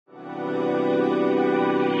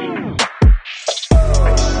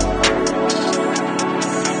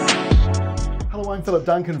I'm Philip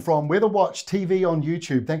Duncan from Weather Watch TV on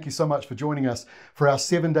YouTube. Thank you so much for joining us for our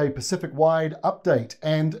 7-day Pacific-wide update.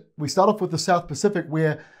 And we start off with the South Pacific,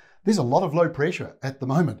 where there's a lot of low pressure at the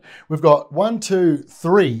moment. We've got 1, 2,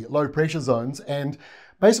 3 low pressure zones, and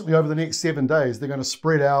basically over the next 7 days, they're going to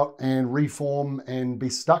spread out and reform and be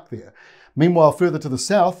stuck there. Meanwhile, further to the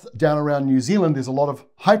south, down around New Zealand, there's a lot of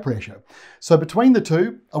high pressure. So between the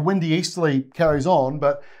two, a windy easterly carries on,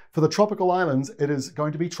 but for the tropical islands, it is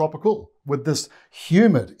going to be tropical with this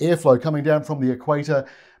humid airflow coming down from the equator,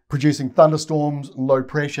 producing thunderstorms and low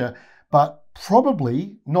pressure, but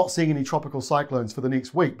probably not seeing any tropical cyclones for the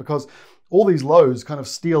next week because all these lows kind of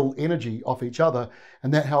steal energy off each other,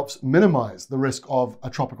 and that helps minimize the risk of a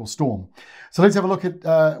tropical storm. So let's have a look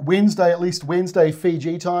at Wednesday, at least Wednesday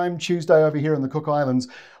Fiji time, Tuesday over here in the Cook Islands.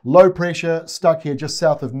 Low pressure stuck here just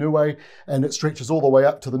south of Niue, and it stretches all the way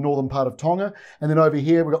up to the northern part of Tonga. And then over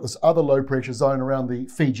here, we've got this other low pressure zone around the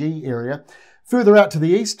Fiji area. Further out to the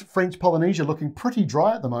east, French Polynesia looking pretty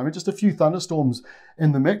dry at the moment. Just a few thunderstorms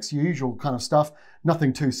in the mix, usual kind of stuff.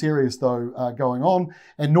 Nothing too serious though going on.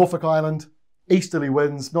 And Norfolk Island, easterly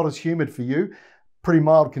winds, not as humid for you. Pretty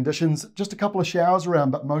mild conditions, just a couple of showers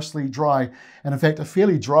around, but mostly dry. And in fact, a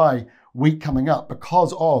fairly dry week coming up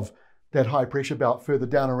because of that high pressure belt further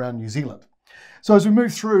down around New Zealand. So as we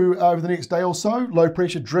move through over the next day or so, low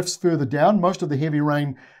pressure drifts further down. Most of the heavy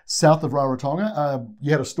rain south of Rarotonga.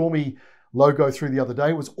 You had a stormy low go through the other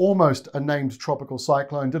day. It was almost a named tropical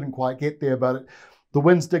cyclone, didn't quite get there, but the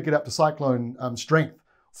winds did get up to cyclone strength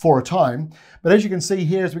for a time. But as you can see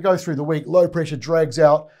here, as we go through the week, low pressure drags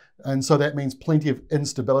out, and so that means plenty of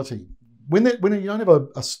instability. When you don't have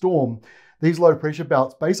a storm, these low pressure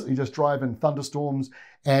belts basically just drive in thunderstorms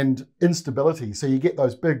and instability. So you get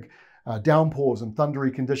those big downpours and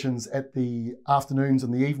thundery conditions at the afternoons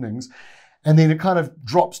and the evenings. And then it kind of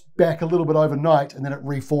drops back a little bit overnight, and then it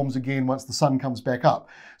reforms again once the sun comes back up.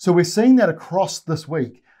 So we're seeing that across this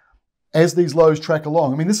week as these lows track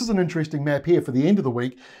along. I mean, this is an interesting map here for the end of the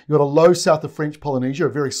week. You've got a low south of French Polynesia, a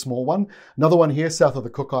very small one. Another one here south of the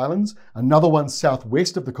Cook Islands. Another one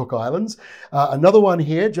southwest of the Cook Islands. Another one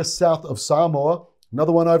here just south of Samoa.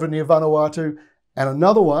 Another one over near Vanuatu. And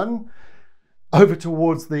another one over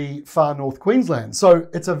towards the far north Queensland. So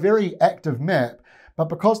it's a very active map. But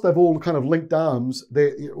because they've all kind of linked arms,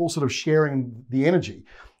 they're all sort of sharing the energy.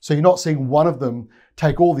 So you're not seeing one of them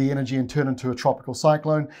take all the energy and turn into a tropical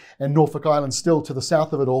cyclone. And Norfolk Island still to the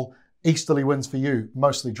south of it all, easterly winds for you,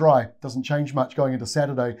 mostly dry. Doesn't change much going into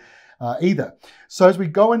Saturday either. So as we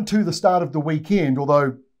go into the start of the weekend,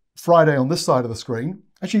 although Friday on this side of the screen,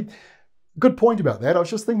 actually, good point about that. I was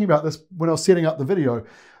just thinking about this when I was setting up the video.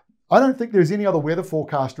 I don't think there's any other weather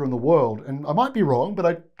forecaster in the world, and I might be wrong, but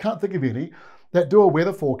I can't think of any, that do a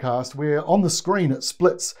weather forecast where on the screen it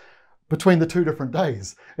splits between the two different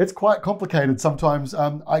days. It's quite complicated sometimes.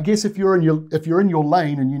 I guess if you're in your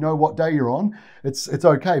lane and you know what day you're on, it's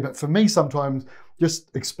okay. But for me, sometimes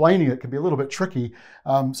just explaining it can be a little bit tricky.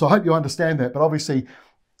 So I hope you understand that. But obviously,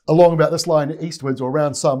 along about this line eastwards or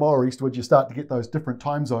around Samoa eastwards, you start to get those different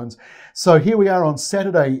time zones. So here we are on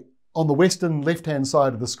Saturday on the western left-hand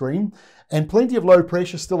side of the screen, and plenty of low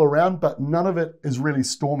pressure still around, but none of it is really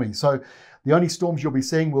stormy. So the only storms you'll be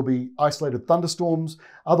seeing will be isolated thunderstorms.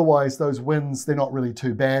 Otherwise, those winds, they're not really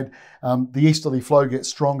too bad. The easterly flow gets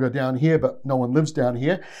stronger down here, but no one lives down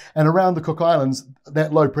here. And around the Cook Islands,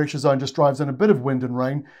 that low pressure zone just drives in a bit of wind and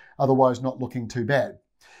rain, otherwise not looking too bad.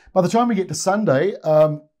 By the time we get to Sunday,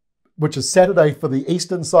 which is Saturday for the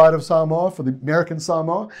eastern side of Samoa, for the American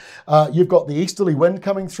Samoa, you've got the easterly wind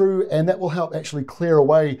coming through, and that will help actually clear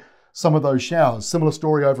away some of those showers. Similar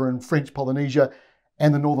story over in French Polynesia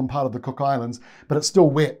and the northern part of the Cook Islands, but it's still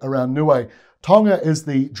wet around Niue. Tonga is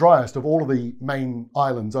the driest of all of the main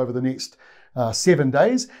islands over the next 7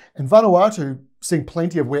 days, and Vanuatu seeing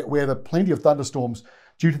plenty of wet weather, plenty of thunderstorms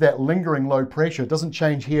due to that lingering low pressure. It doesn't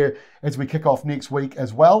change here as we kick off next week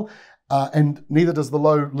as well. And neither does the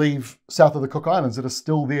low leave south of the Cook Islands that are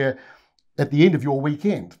still there at the end of your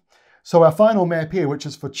weekend. So our final map here, which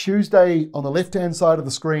is for Tuesday on the left-hand side of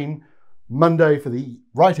the screen, Monday for the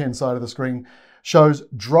right-hand side of the screen, shows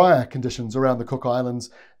drier conditions around the Cook Islands,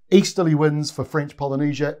 easterly winds for French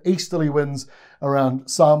Polynesia, easterly winds around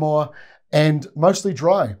Samoa, and mostly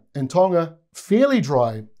dry in Tonga, fairly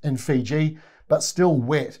dry in Fiji, but still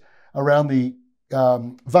wet around the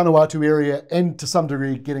Vanuatu area and to some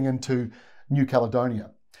degree getting into New Caledonia.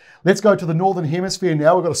 Let's go to the Northern Hemisphere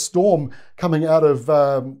now. We've got a storm coming out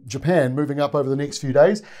of Japan, moving up over the next few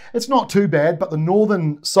days. It's not too bad, but the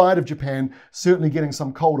northern side of Japan certainly getting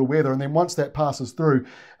some colder weather. And then once that passes through,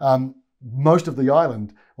 most of the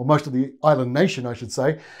island, or most of the island nation, I should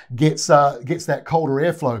say, gets that colder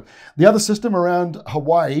airflow. The other system around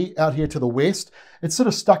Hawaii, out here to the west, it's sort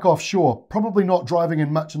of stuck offshore, probably not driving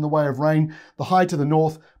in much in the way of rain. The high to the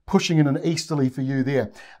north pushing in an easterly for you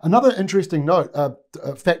there. Another interesting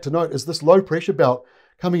fact to note is this low pressure belt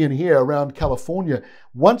coming in here around California.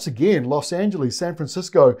 Once again, Los Angeles, San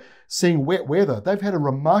Francisco, seeing wet weather. They've had a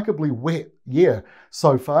remarkably wet year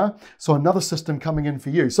so far. So another system coming in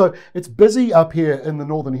for you. So it's busy up here in the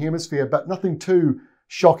Northern Hemisphere, but nothing too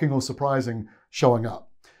shocking or surprising showing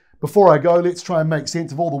up. Before I go, let's try and make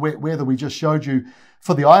sense of all the wet weather we just showed you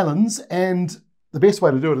for the islands. And the best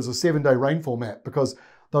way to do it is a 7-day rainfall map, because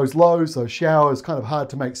those lows, those showers, kind of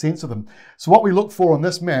hard to make sense of them. So what we look for on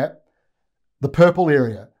this map, the purple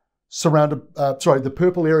area the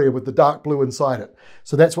purple area with the dark blue inside it.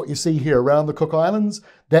 So that's what you see here around the Cook Islands.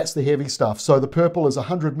 That's the heavy stuff. So the purple is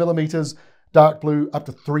 100 millimeters, dark blue up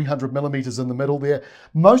to 300 millimeters in the middle there.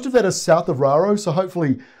 Most of that is south of Raro, so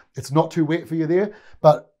hopefully it's not too wet for you there,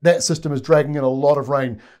 but that system is dragging in a lot of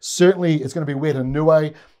rain. Certainly it's going to be wet in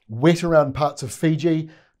Niue, wet around parts of Fiji.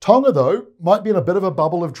 Tonga, though, might be in a bit of a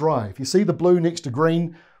bubble of dry. If you see the blue next to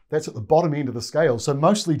green, that's at the bottom end of the scale. So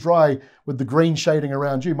mostly dry with the green shading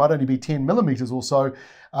around you. Might only be 10 millimeters or so,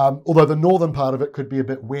 although the northern part of it could be a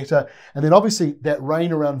bit wetter. And then obviously that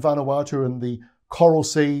rain around Vanuatu and the Coral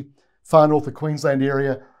Sea, far north of Queensland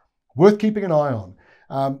area, worth keeping an eye on.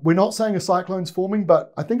 We're not saying a cyclone's forming,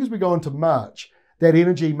 but I think as we go into March, that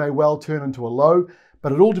energy may well turn into a low,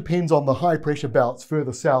 but it all depends on the high pressure belts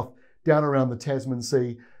further south, down around the Tasman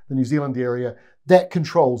Sea, the New Zealand area. That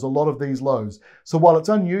controls a lot of these lows. So while it's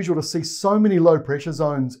unusual to see so many low pressure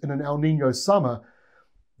zones in an El Nino summer,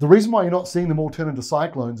 the reason why you're not seeing them all turn into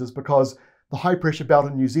cyclones is because the high pressure belt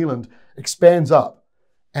in New Zealand expands up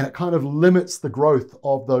and it kind of limits the growth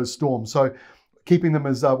of those storms. So keeping them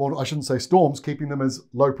as, well, I shouldn't say storms, keeping them as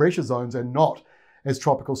low pressure zones and not as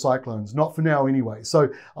tropical cyclones, not for now anyway. So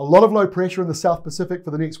a lot of low pressure in the South Pacific for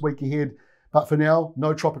the next week ahead, but for now,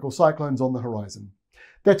 no tropical cyclones on the horizon.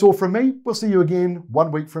 That's all from me. We'll see you again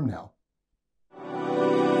 1 week from now.